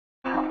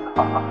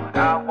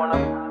I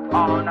wanna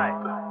all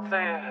night.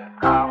 Say it.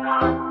 I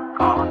wanna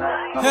all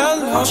night.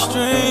 Hello,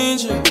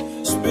 stranger.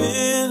 It's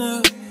been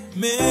a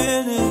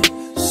minute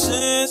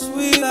since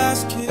we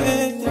last kicked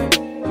it.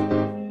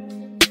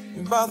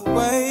 And by the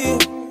way,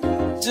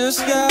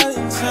 just got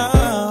in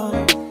town,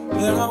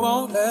 and I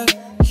won't let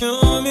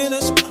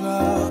cumulus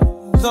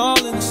clouds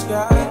all in the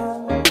sky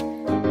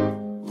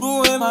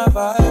ruin my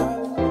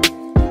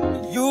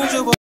vibe.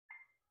 Usual.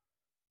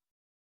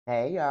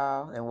 Hey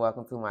y'all, and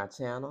welcome to my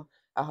channel.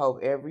 I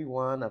hope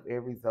everyone of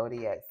every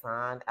zodiac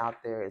sign out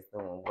there is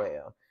doing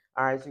well.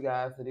 Alright you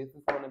guys, so this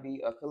is going to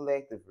be a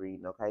collective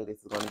reading, okay? This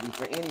is going to be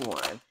for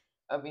anyone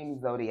of any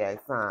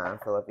zodiac sign.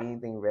 So if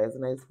anything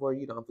resonates for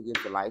you, don't forget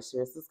to like,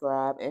 share,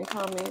 subscribe, and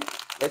comment.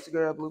 Let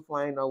your girl Blue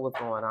Flame know what's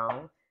going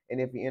on. And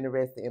if you're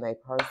interested in a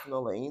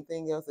personal or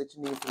anything else that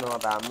you need to know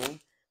about me,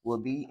 will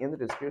be in the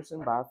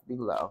description box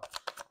below.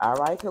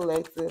 Alright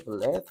collective,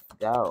 let's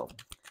go.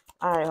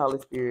 All right, Holy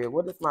Spirit,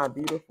 what does my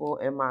beautiful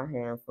and my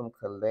handsome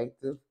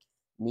collective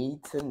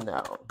need to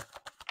know?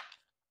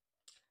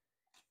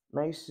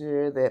 Make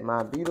sure that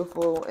my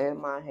beautiful and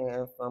my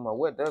handsome, or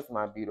what does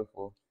my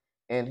beautiful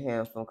and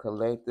handsome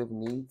collective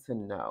need to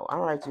know?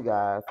 All right, you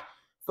guys.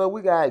 So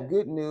we got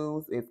good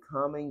news is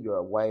coming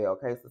your way,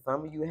 okay? So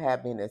some of you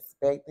have been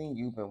expecting,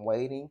 you've been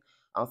waiting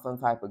on some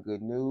type of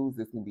good news.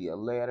 This can be a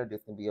letter.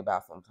 This can be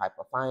about some type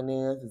of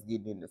finances,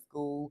 getting into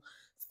school,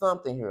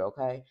 something here,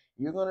 okay?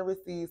 You're going to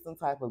receive some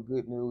type of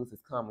good news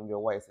is coming your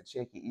way. So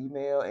check your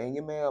email and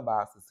your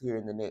mailboxes here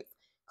in the next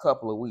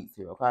couple of weeks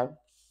here, okay?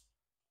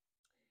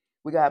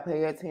 We got to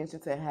pay attention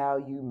to how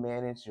you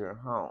manage your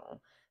home.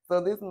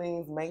 So this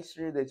means make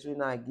sure that you're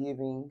not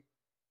giving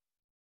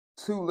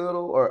too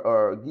little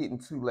or getting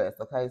too less,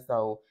 okay?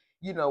 So,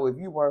 you know, if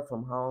you work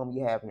from home,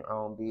 you have your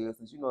own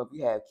business. You know, if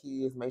you have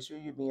kids, make sure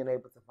you're being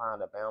able to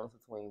find a balance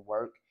between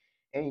work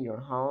and your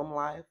home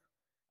life,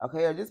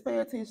 okay? Or just pay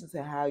attention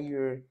to how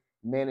you're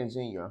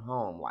managing your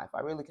home life.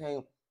 I really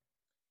can't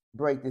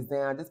break this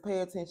down. Just pay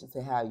attention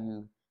to how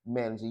you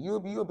manage it. You'll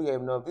be able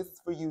to know if this is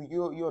for you.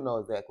 You'll know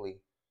exactly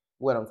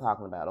what I'm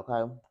talking about,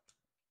 okay?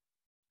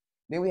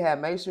 Then we have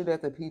make sure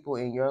that the people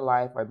in your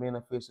life are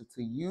beneficial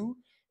to you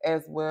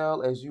as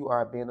well as you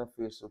are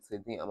beneficial to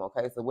them,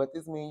 okay? So what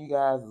this means, you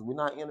guys, is we're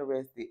not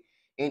interested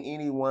in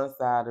any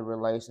one-sided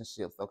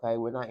relationships, okay?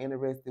 We're not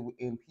interested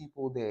in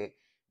people that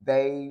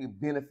they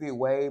benefit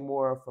way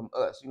more from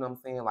us, you know what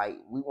I'm saying? Like,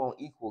 we want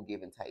equal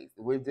give and take.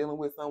 If we're dealing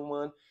with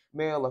someone,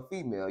 male or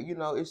female, you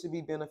know, it should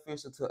be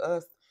beneficial to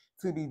us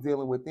to be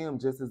dealing with them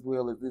just as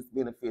well as it's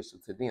beneficial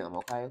to them,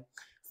 okay?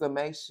 So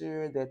make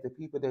sure that the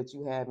people that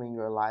you have in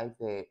your life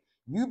that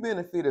you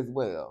benefit as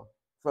well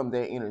from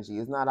their energy.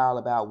 It's not all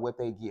about what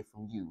they get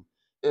from you,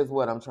 is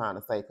what I'm trying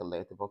to say,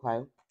 collective,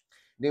 okay?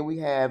 Then we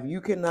have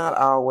you cannot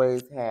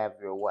always have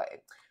your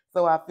way.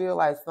 So I feel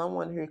like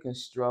someone here can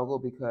struggle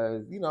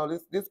because, you know,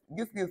 this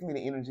gives me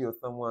the energy of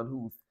someone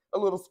who's a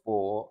little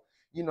spoiled.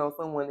 You know,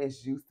 someone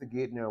that's used to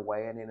getting their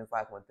way, and then it's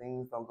like when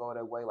things don't go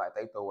their way, like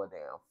they throw it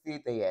down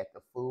fit, they act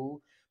the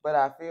fool. But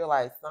I feel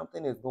like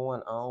something is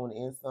going on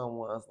in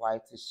someone's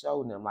life to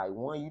show them, like,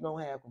 one, you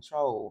don't have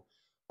control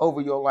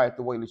over your life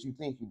the way that you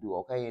think you do,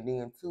 okay? And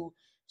then two,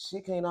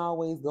 shit can't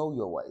always go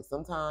your way.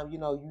 Sometimes, you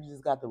know, you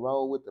just got to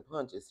roll with the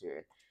punches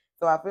here.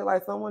 So I feel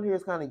like someone here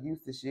is kind of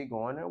used to shit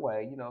going their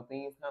way. You know,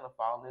 things kind of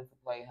fall into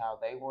play how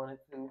they wanted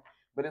to,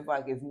 but it's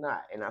like it's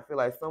not. And I feel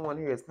like someone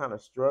here is kind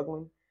of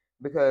struggling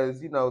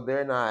because, you know,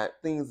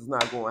 things is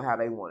not going how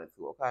they wanted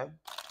to, okay?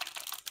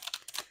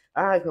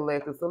 All right,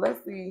 collective. So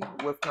let's see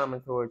what's coming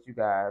towards you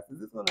guys.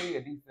 Is this going to be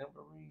a December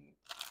read?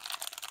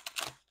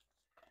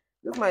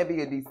 This might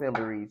be a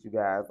December read, you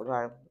guys,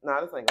 okay?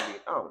 No, this ain't going to be,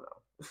 I don't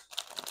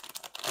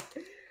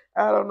know.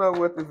 I don't know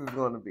what this is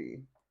going to be.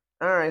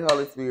 All right,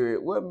 Holy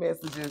Spirit, what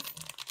messages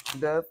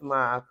does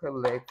my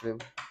collective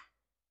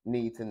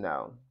need to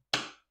know?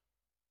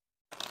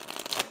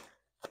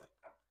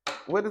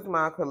 What does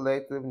my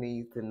collective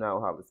need to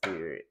know, Holy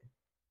Spirit?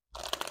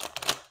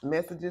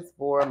 Messages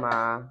for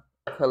my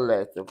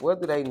collective. What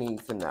do they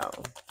need to know?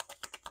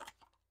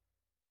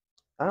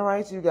 All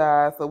right, you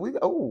guys. So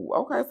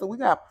so we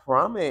got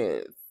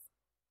promise.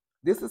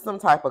 This is some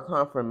type of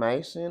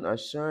confirmation,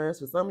 assurance.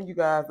 For some of you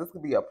guys, this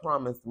could be a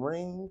promised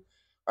ring,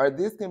 or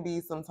this can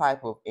be some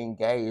type of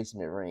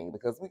engagement ring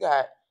because we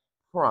got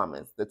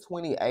promise. The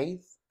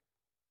 28th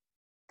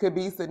could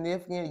be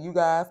significant. You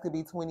guys could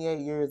be 28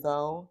 years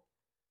old.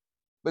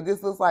 But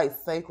this looks like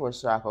sacral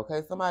chakra,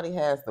 okay? Somebody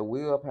has the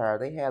willpower.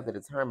 They have the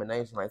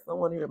determination. Like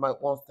someone here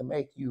might wants to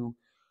make you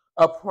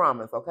a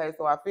promise, okay?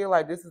 So I feel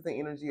like this is the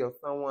energy of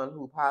someone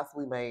who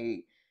possibly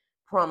made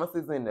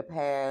promises in the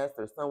past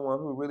or someone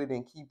who really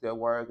didn't keep their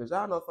word. Because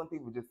y'all know some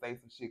people just say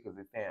some shit because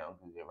it sounds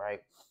good,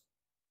 right?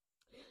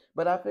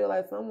 But I feel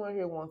like someone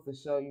here wants to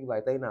show you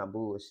like they not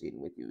bullshitting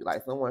with you.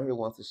 Like someone here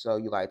wants to show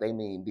you like they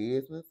mean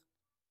business.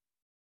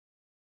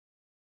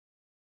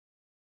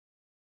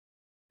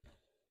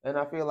 And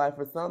I feel like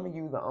for some of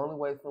you, the only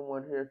way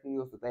someone here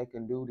feels that they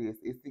can do this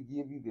is to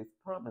give you this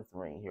promise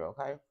ring here,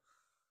 okay?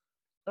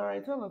 All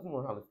right, tell us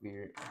more, Holy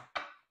Spirit.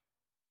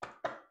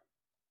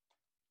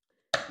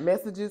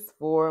 Messages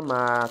for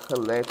my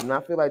collective. And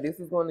I feel like this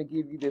is going to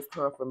give you this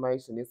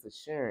confirmation, this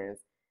assurance,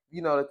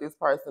 you know, that this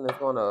person is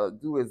going to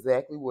do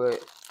exactly what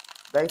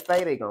they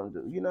say they're going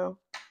to do, you know?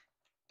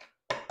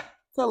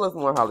 Tell us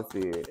more, Holy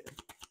Spirit.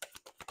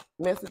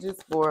 Messages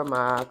for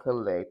my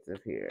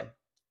collective here.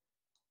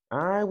 All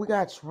right, we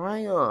got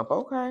triumph.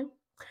 Okay.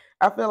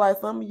 I feel like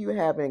some of you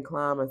have been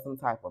climbing some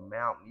type of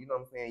mountain. You know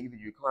what I'm saying? Either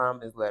you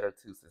climbed this ladder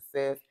to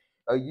success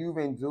or you've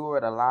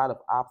endured a lot of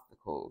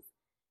obstacles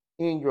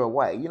in your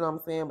way. You know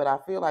what I'm saying? But I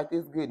feel like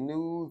this good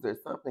news or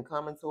something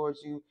coming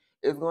towards you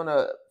is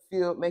gonna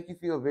make you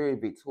feel very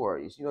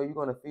victorious. You know, you're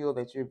gonna feel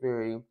that you're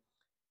very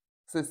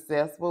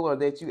successful or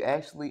that you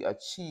actually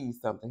achieve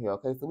something here.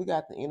 Okay, so we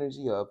got the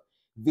energy of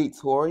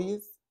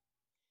victorious.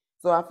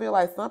 So I feel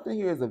like something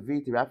here is a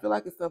victory. I feel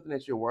like it's something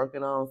that you're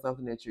working on,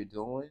 something that you're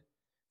doing.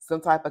 Some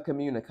type of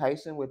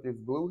communication with this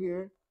blue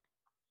here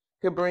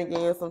could bring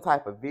in some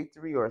type of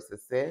victory or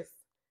success.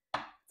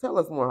 Tell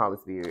us more, Holy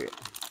Spirit.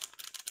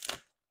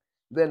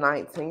 The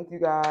 19th, you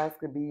guys,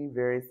 could be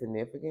very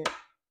significant.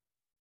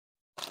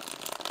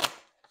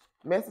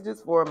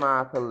 Messages for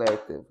my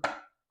collective.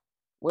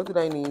 What do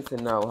they need to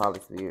know,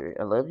 Holy Spirit?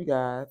 I love you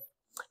guys.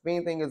 If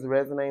anything is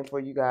resonating for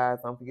you guys,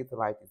 don't forget to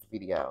like this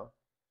video.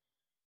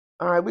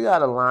 All right, we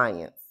got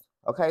alliance.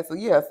 Okay, so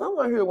yeah,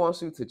 someone here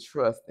wants you to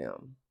trust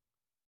them.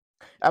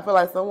 I feel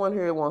like someone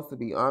here wants to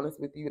be honest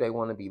with you. They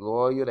want to be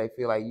loyal. They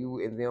feel like you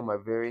and them are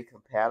very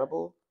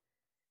compatible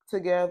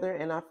together.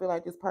 And I feel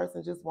like this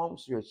person just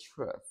wants your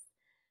trust.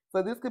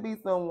 So this could be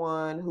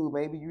someone who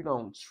maybe you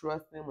don't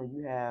trust them or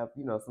you have,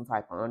 you know, some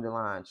type of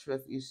underlying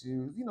trust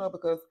issues, you know,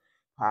 because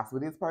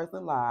possibly this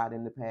person lied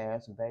in the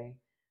past and they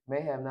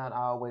may have not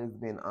always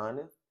been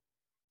honest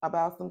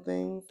about some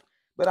things.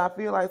 But I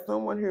feel like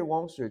someone here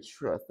wants your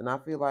trust. And I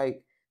feel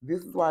like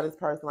this is why this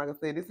person, like I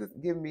said, this is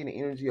giving me the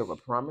energy of a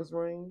promise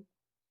ring.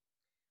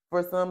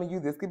 For some of you,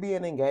 this could be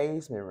an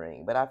engagement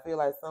ring, but I feel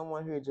like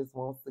someone here just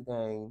wants to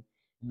gain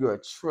your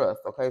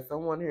trust, okay?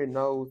 Someone here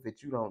knows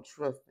that you don't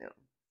trust them.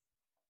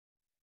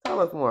 Tell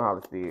us more,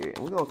 Holy Spirit.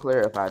 We're going to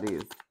clarify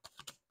this.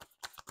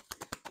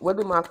 What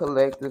do my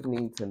collective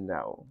need to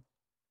know?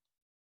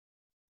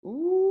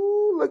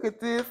 Ooh, look at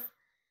this.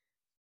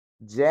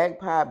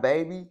 Jackpot,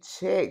 baby.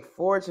 Check,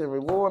 fortune,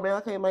 reward. Man,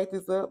 I can't make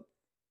this up.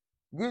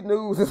 Good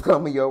news is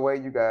coming your way,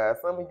 you guys.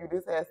 Some of you,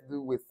 this has to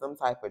do with some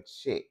type of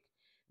check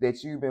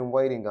that you've been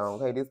waiting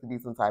on. Okay, this could be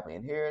some type of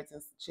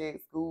inheritance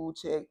check, school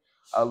check,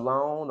 a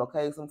loan,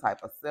 okay, some type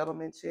of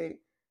settlement check.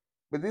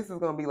 But this is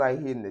going to be like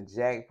hitting the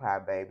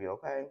jackpot, baby,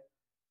 okay?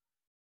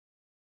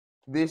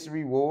 This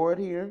reward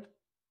here.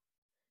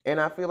 And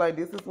I feel like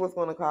this is what's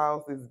going to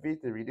cause this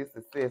victory, this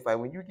success. Like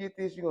when you get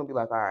this, you're going to be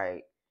like, all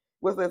right,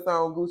 what's that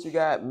song Gucci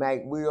got?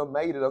 Will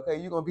made it, okay?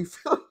 You're going to be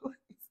feeling like,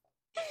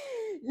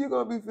 you're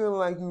going to be feeling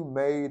like you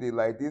made it,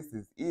 like this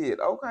is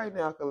it. Okay,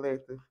 now,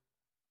 collective.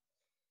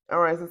 All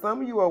right, so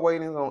some of you are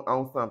waiting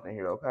on something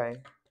here, okay?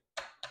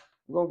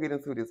 We're going to get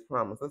into this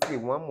promise. Let's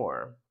get one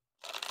more.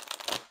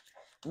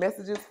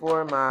 Messages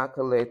for my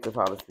collective,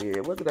 Holy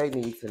Spirit. What do they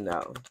need to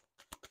know?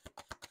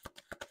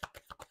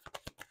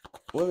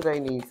 What do they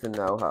need to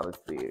know, Holy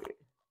Spirit?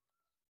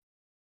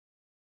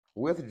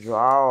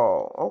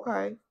 Withdrawal.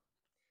 Okay.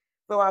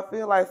 So I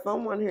feel like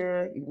someone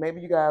here, maybe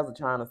you guys are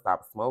trying to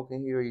stop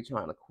smoking here. You're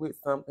trying to quit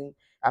something.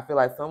 I feel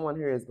like someone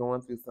here is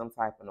going through some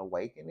type of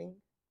awakening.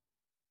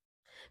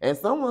 And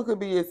someone could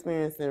be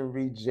experiencing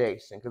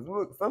rejection. Because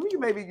look, some of you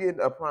may be getting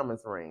a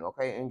promise ring,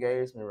 okay?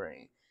 Engagement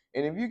ring.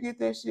 And if you get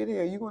that shit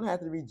here, you're going to have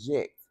to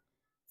reject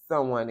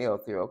someone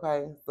else here,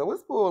 okay? So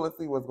let's pull and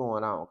see what's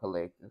going on,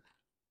 collective.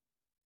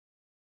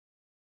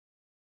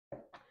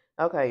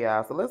 Okay,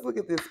 y'all. So let's look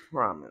at this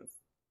promise.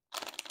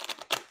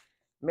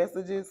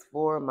 Messages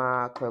for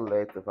my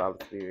collective, Holy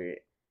Spirit.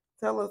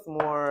 Tell us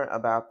more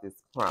about this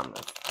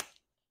promise.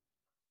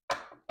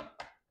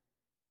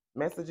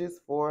 Messages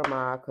for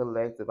my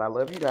collective. I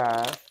love you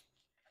guys.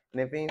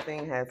 And if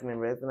anything has been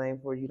resonating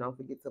for you, don't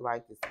forget to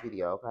like this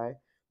video, okay?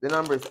 The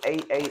number is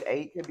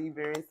 888 could be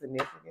very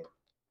significant.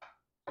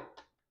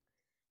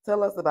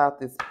 Tell us about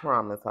this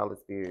promise, Holy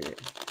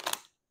Spirit.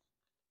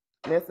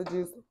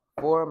 Messages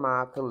for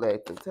my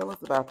collective. Tell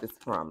us about this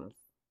promise.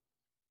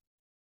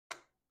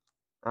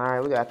 All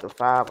right, we got the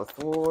 5 of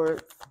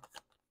Swords.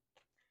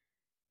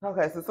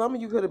 Okay, so some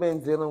of you could have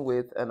been dealing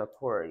with an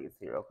Aquarius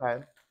here,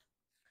 okay?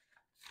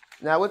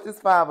 Now, with this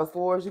 5 of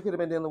Swords, you could have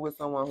been dealing with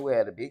someone who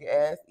had a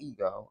big-ass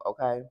ego,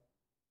 okay?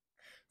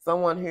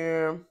 Someone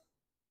here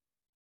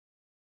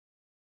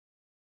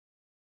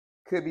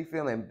could be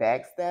feeling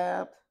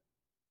backstabbed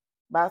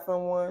by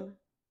someone.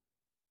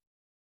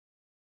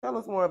 Tell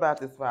us more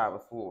about this 5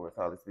 of Swords,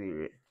 Holy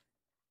Spirit.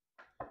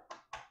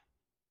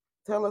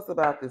 Tell us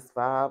about this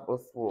 5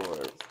 of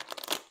Swords.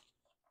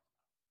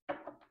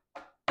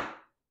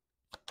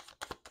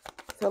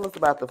 Tell us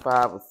about the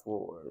 5 of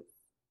Swords.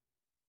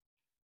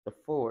 The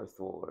 4 of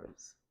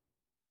Swords.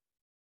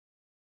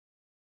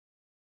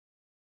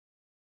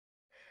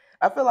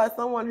 I feel like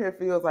someone here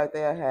feels like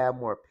they'll have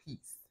more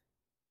peace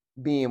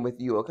being with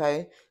you,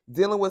 okay?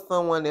 Dealing with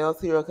someone else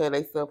here, okay,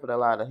 they suffered a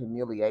lot of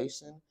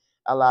humiliation,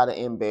 a lot of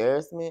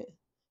embarrassment.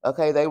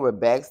 Okay, they were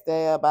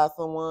backstabbed by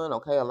someone.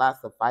 Okay,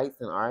 lots of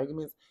fights and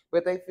arguments.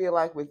 But they feel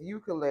like with you,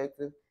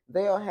 collective,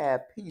 they'll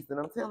have peace. And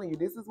I'm telling you,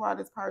 this is why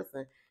this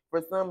person,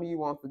 for some of you,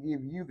 wants to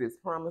give you this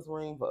promise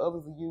ring. For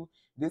others of you,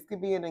 this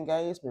could be an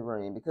engagement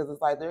ring because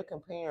it's like they're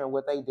comparing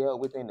what they dealt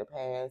with in the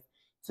past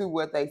to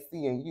what they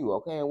see in you.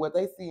 Okay, and what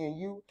they see in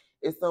you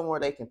is somewhere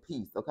they can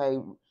peace. Okay,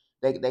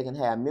 they can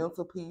have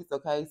mental peace.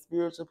 Okay,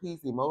 spiritual peace,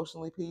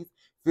 emotionally peace,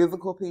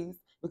 physical peace.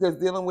 Because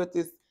dealing with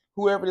this,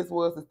 whoever this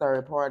was, this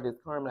third party, this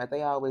karma, like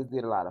they always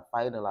did a lot of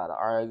fighting, a lot of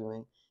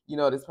arguing. You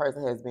know, this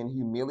person has been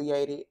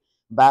humiliated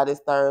by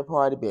this third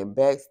party, been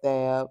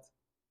backstabbed,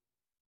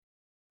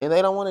 and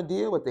they don't want to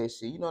deal with that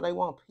shit. You know, they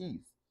want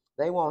peace.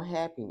 They want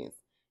happiness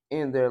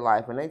in their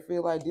life, and they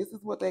feel like this is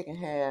what they can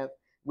have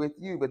with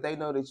you, but they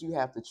know that you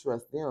have to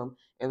trust them,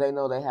 and they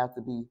know they have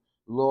to be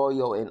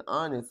loyal and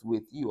honest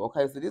with you.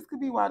 Okay, so this could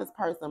be why this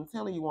person, I'm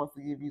telling you, wants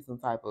to give you some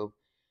type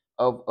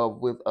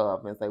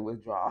and say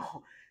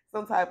withdrawal,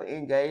 some type of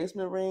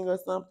engagement ring or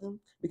something,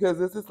 because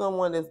this is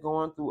someone that's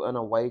going through an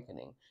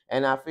awakening.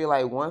 And I feel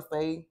like once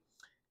they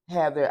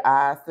have their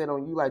eyes set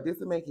on you, like this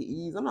will make it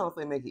easy. I'm not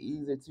gonna say make it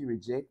easier to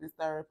reject this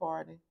third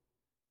party,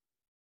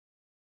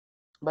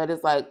 but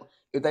it's like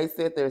if they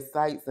set their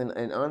sights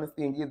and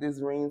honesty and give this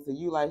ring to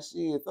you, like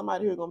shit,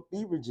 somebody here gonna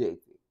be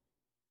rejected.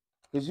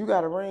 Because you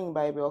got a ring,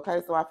 baby.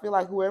 Okay, so I feel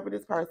like whoever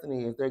this person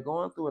is, they're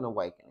going through an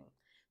awakening.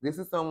 This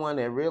is someone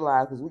that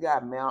realized, because we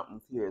got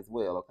mountains here as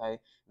well, okay?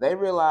 They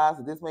realize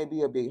that this may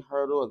be a big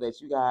hurdle, or that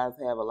you guys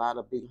have a lot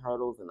of big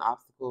hurdles and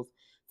obstacles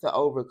to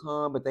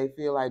overcome, but they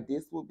feel like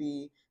this will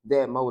be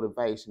that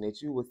motivation,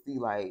 that you will see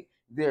like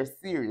they're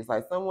serious.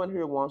 Like someone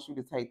here wants you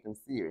to take them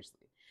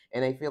seriously.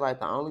 And they feel like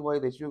the only way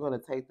that you're going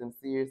to take them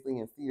seriously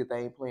and see that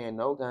they ain't playing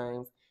no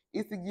games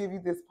is to give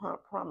you this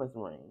promise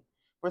ring.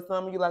 For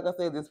some of you, like I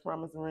said, this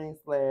promise ring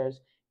slash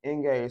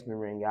engagement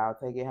ring. Y'all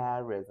take it how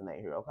it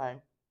resonates here, okay?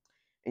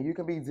 And you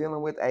can be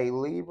dealing with a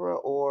Libra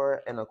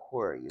or an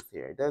Aquarius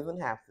here. It doesn't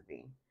have to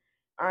be.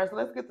 All right, so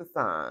let's get the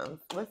signs.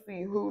 Let's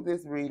see who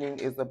this reading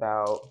is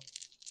about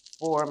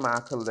for my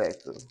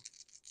collective.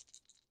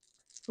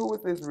 Who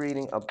is this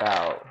reading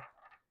about?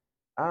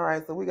 All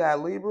right, so we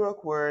got Libra,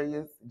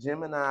 Aquarius,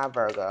 Gemini,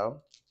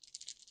 Virgo.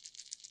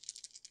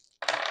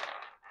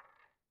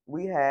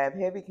 We have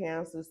heavy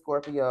Cancer,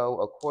 Scorpio,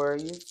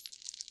 Aquarius.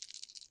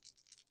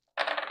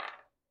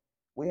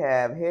 We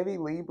have heavy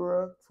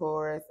Libra,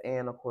 Taurus,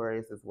 and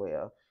Aquarius as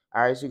well.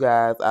 All right, you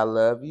guys, I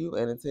love you.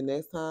 And until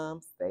next time,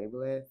 stay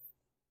blessed.